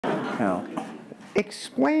Now,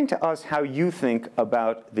 explain to us how you think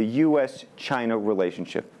about the U.S.-China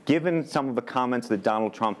relationship, given some of the comments that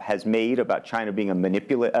Donald Trump has made about China being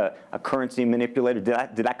a currency manipulator.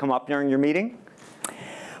 Did that come up during your meeting?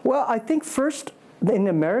 Well, I think first, in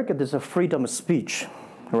America, there's a freedom of speech,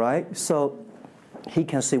 right? So he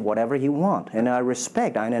can say whatever he wants, and I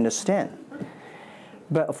respect, I understand.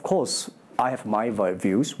 But of course, I have my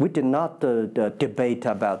views. We did not debate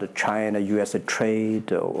about the China-U.S.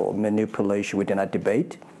 trade or manipulation. We did not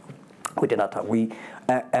debate. We did not talk. We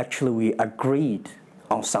agreed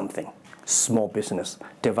on something. Small business,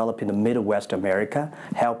 developing the Midwest America,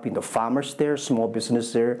 helping the farmers there, small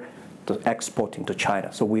business there, to exporting to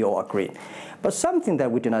China. So we all agreed. But something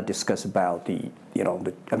that we did not discuss about the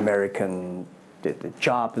American the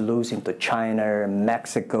job losing to China,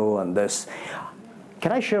 Mexico, and this.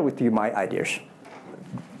 Can I share with you my ideas?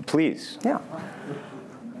 Please. Yeah.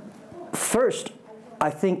 First, I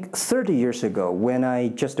think 30 years ago, when I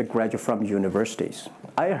just graduated from universities,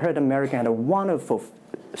 I heard America had a wonderful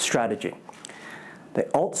strategy. They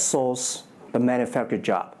outsource the manufacturing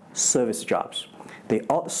job, service jobs. They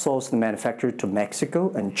outsource the manufacturer to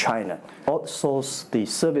Mexico and China, outsource the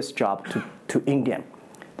service job to India.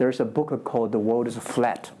 There's a book called The World is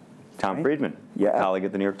Flat. Tom right? Friedman, yeah. colleague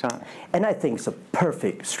at the New York Times. And I think it's a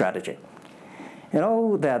perfect strategy. You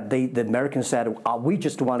know, that the Americans said, we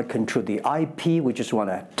just want to control the IP, we just want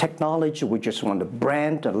to technology, we just want the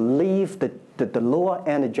brand, and leave the lower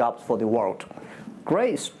end jobs for the world.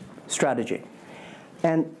 Great strategy.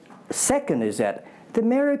 And second is that the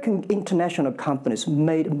American international companies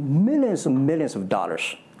made millions and millions of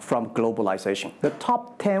dollars from globalization. The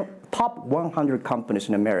top 100 companies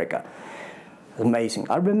in America. Amazing.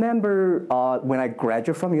 I remember when I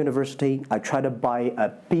graduated from university, I tried to buy a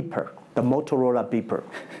beeper, the Motorola beeper.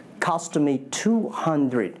 Cost me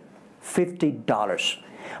 $250.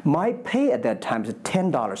 My pay at that time is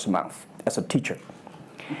 $10 a month as a teacher.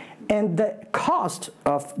 And the cost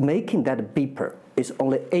of making that beeper is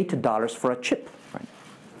only $8 for a chip. Right.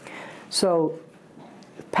 So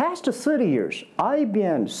past 30 years,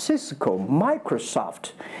 IBM, Cisco,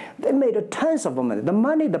 Microsoft, they made tons of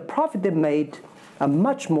money. The profit they made are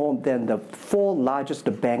much more than the 4 largest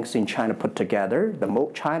banks in China put together, the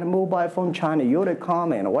China Mobile Phone, China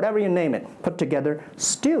Unicom, and whatever you name it, put together.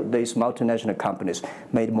 Still, these multinational companies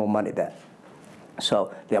made more money than.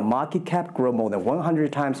 So their market cap grew more than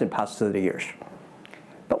 100 times in the past 30 years.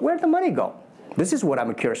 But where'd the money go? This is what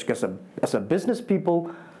I'm curious, because as a business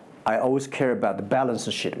people, I always care about the balance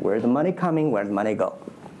sheet. Where's the money coming? Where'd the money go?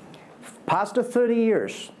 Past 30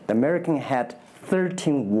 years, the American had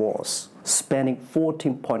 13 wars, spending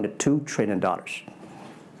 $14.2 trillion.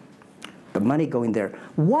 The money going there.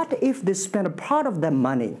 What if they spend a part of that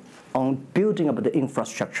money on building up the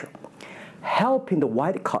infrastructure, helping the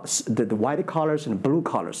white collars and the blue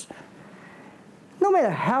collars? No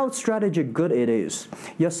matter how strategy good it is,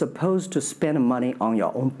 you're supposed to spend money on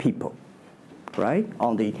your own people, right?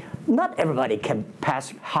 Not everybody can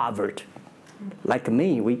pass Harvard. Like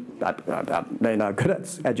me, they're not good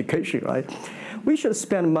at education, right? We should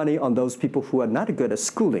spend money on those people who are not good at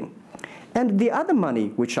schooling. And the other money,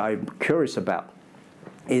 which I'm curious about,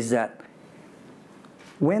 is that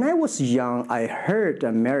when I was young, I heard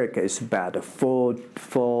America is about Ford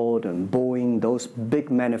and Boeing, those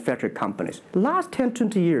big manufacturing companies. Last 10,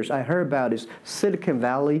 20 years, I heard about is Silicon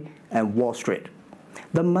Valley and Wall Street.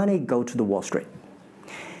 The money go to the Wall Street.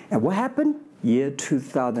 And what happened? Year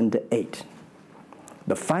 2008.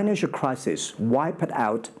 The financial crisis wiped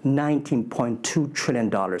out $19.2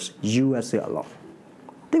 trillion USA alone.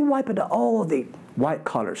 They wiped out all the white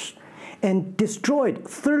collars and destroyed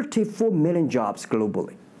 34 million jobs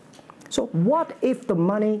globally. So what if the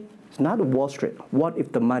money is not Wall Street? What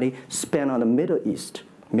if the money spent on the Middle East,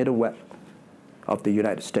 Middle West of the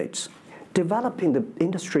United States? Developing the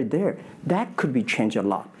industry there, that could be changed a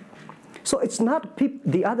lot. So it's not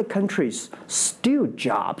the other countries steal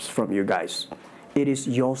jobs from you guys. It is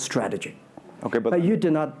your strategy. Okay, but you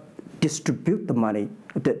do not distribute the money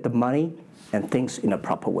and things in a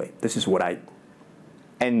proper way. This is what I.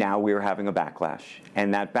 And now we're having a backlash.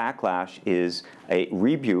 And that backlash is a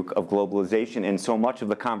rebuke of globalization. And so much of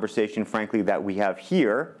the conversation, frankly, that we have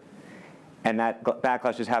here, and that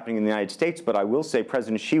backlash is happening in the United States. But I will say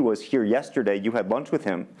President Xi was here yesterday. You had lunch with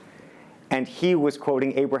him. And he was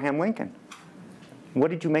quoting Abraham Lincoln.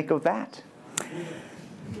 What did you make of that?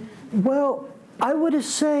 Well, I would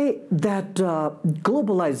say that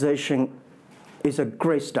globalization is a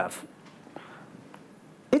great stuff.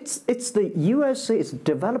 It's the USA, it's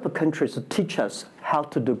developed countries to teach us how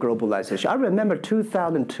to do globalization. I remember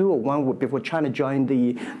 2002 or 1 before China joined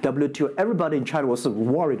the WTO, everybody in China was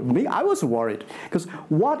worried. Me, I was worried. Because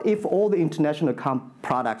what if all the international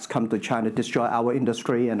products come to China, destroy our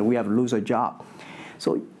industry, and we have to lose a job?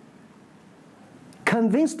 So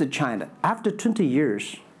convince China, after 20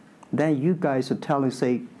 years, then you guys are telling,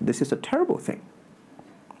 say, this is a terrible thing.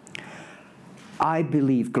 I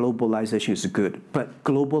believe globalization is good, but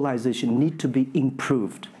globalization needs to be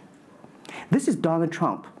improved. This is Donald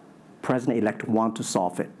Trump, President-elect, want to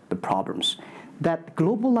solve it, the problems. That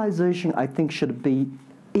globalization, I think, should be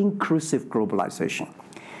inclusive globalization.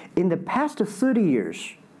 In the past 30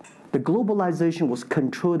 years, the globalization was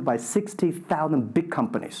controlled by 60,000 big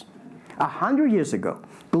companies. 100 years ago,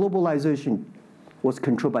 globalization was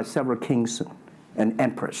controlled by several kings and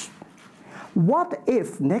emperors. What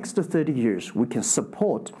if next 30 years we can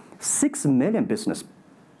support 6 million business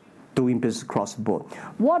doing business across the board?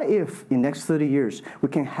 What if in next 30 years we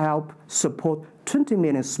can help support 20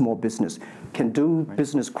 million small business can do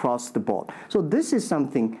business across the board? So this is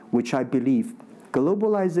something which I believe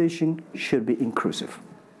globalization should be inclusive.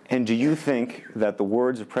 And do you think that the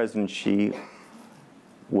words of President Xi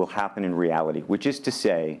will happen in reality, which is to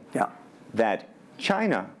say that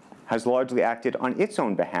China has largely acted on its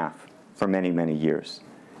own behalf for many, many years,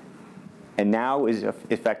 and now is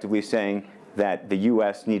effectively saying that the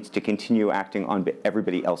U.S. needs to continue acting on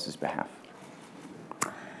everybody else's behalf?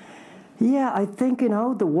 Yeah, I think,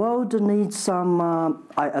 the world needs some,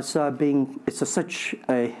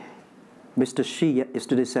 Mr. Xi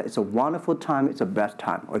yesterday said, it's a wonderful time, it's a bad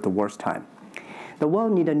time, or the worst time. The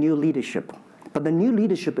world needs a new leadership, but the new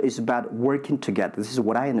leadership is about working together. This is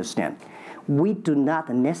what I understand. We do not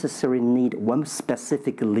necessarily need one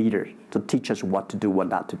specific leader to teach us what to do, what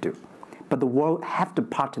not to do. But the world have to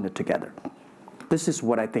partner together. This is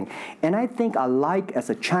what I think. And I think as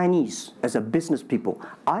a Chinese, as a business people,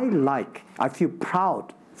 I feel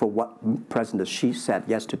proud for what President Xi said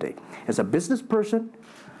yesterday. As a business person,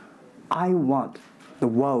 I want the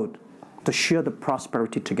world to share the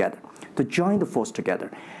prosperity together, to join the force together.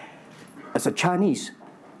 As a Chinese,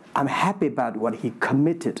 I'm happy about what he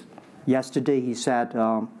committed. Yesterday he said,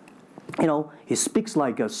 he speaks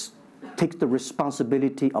like us, takes the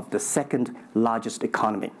responsibility of the second largest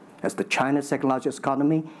economy. As the China's second largest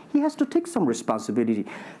economy, he has to take some responsibility.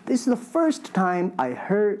 This is the first time I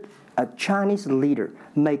heard a Chinese leader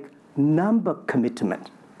make number commitment.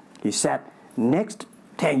 He said, next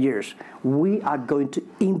 10 years, we are going to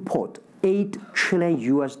import $8 trillion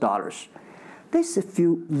US. This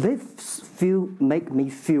make me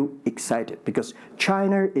feel excited because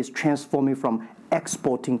China is transforming from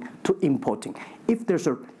exporting to importing. If there's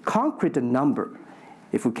a concrete number,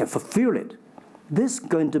 if we can fulfill it, this is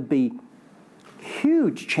going to be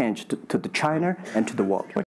huge change to China and to the world.